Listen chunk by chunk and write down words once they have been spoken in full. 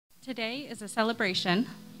Today is a celebration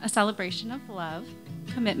of love,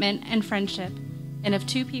 commitment, and friendship, and of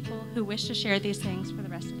two people who wish to share these things for the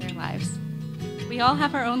rest of their lives. We all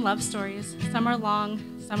have our own love stories. Some are long,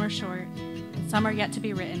 some are short, and some are yet to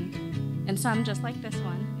be written. And some, just like this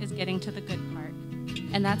one, is getting to the good part.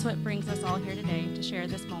 And that's what brings us all here today to share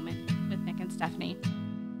this moment with Nick and Stephanie.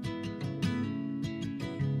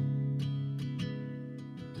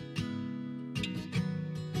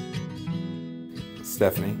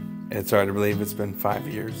 Stephanie, it's hard to believe it's been 5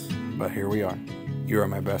 years, but here we are. You are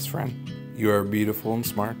my best friend. You are beautiful and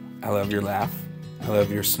smart. I love your laugh. I love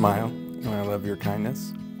your smile. And I love your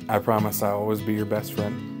kindness. I promise I'll always be your best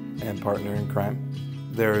friend and partner in crime.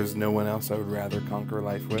 There is no one else I would rather conquer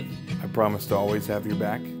life with. I promise to always have your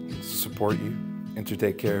back, to support you, and to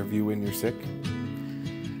take care of you when you're sick.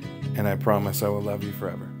 And I promise I will love you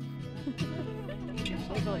forever.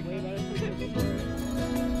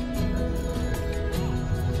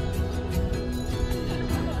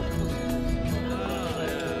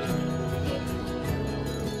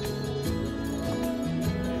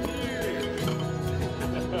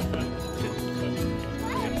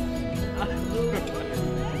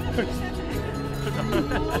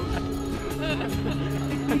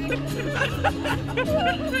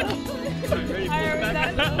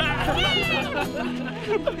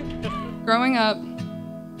 Growing up,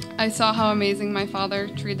 I saw how amazing my father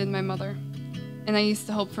treated my mother, and I used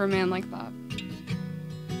to hope for a man like that.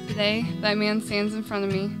 Today, that man stands in front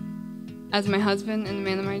of me as my husband and the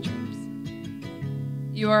man of my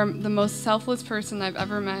dreams. You are the most selfless person I've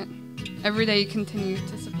ever met. Every day you continue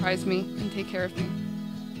to surprise me and take care of me.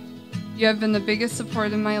 You have been the biggest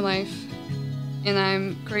support in my life, and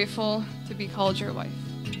I'm grateful to be called your wife.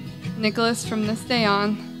 Nicholas, from this day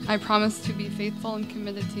on, I promise to be faithful and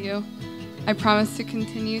committed to you. I promise to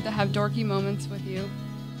continue to have dorky moments with you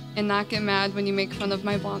and not get mad when you make fun of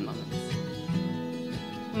my blonde moments.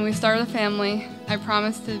 When we start a family, I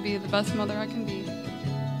promise to be the best mother I can be.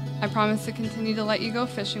 I promise to continue to let you go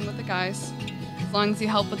fishing with the guys as long as you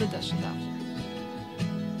help with the dishes after.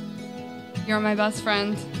 You're my best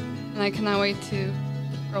friend, and I cannot wait to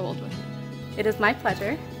grow old with you. It is my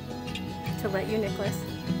pleasure to let you, Nicholas,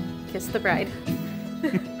 kiss the bride.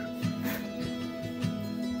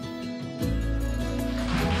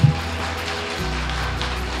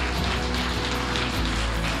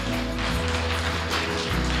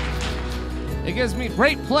 It gives me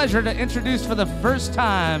great pleasure to introduce for the first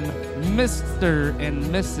time Mr. and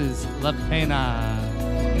Mrs. LaPenna.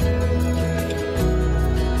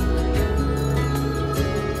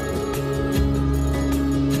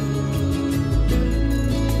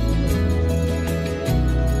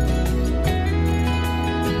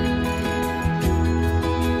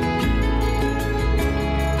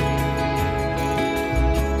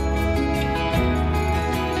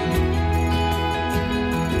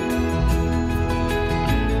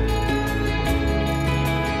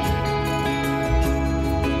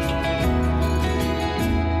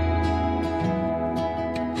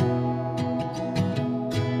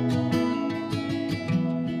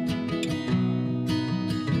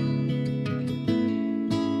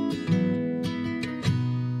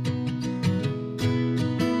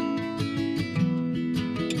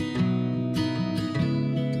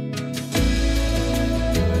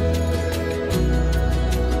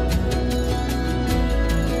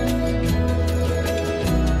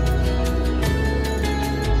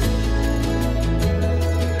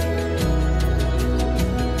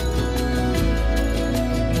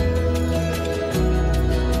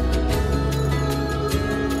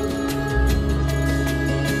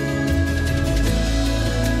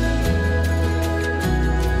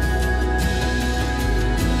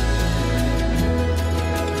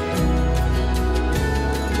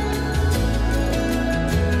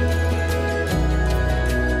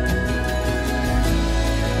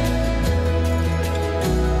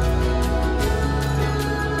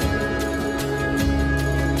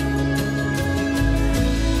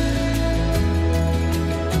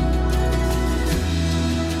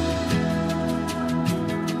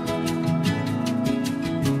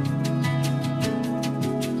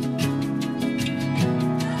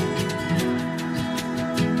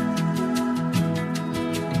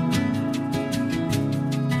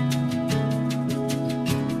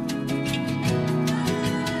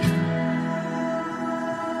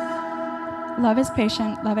 Love is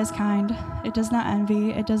patient, love is kind. It does not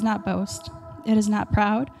envy, it does not boast. It is not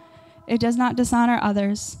proud. It does not dishonor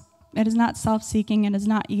others. It is not self-seeking, it is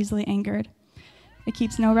not easily angered. It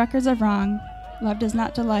keeps no records of wrong. Love does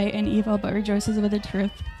not delight in evil, but rejoices with the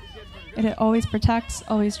truth. It always protects,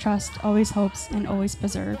 always trusts, always hopes, and always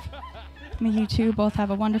preserves. May you two both have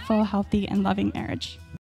a wonderful, healthy, and loving marriage.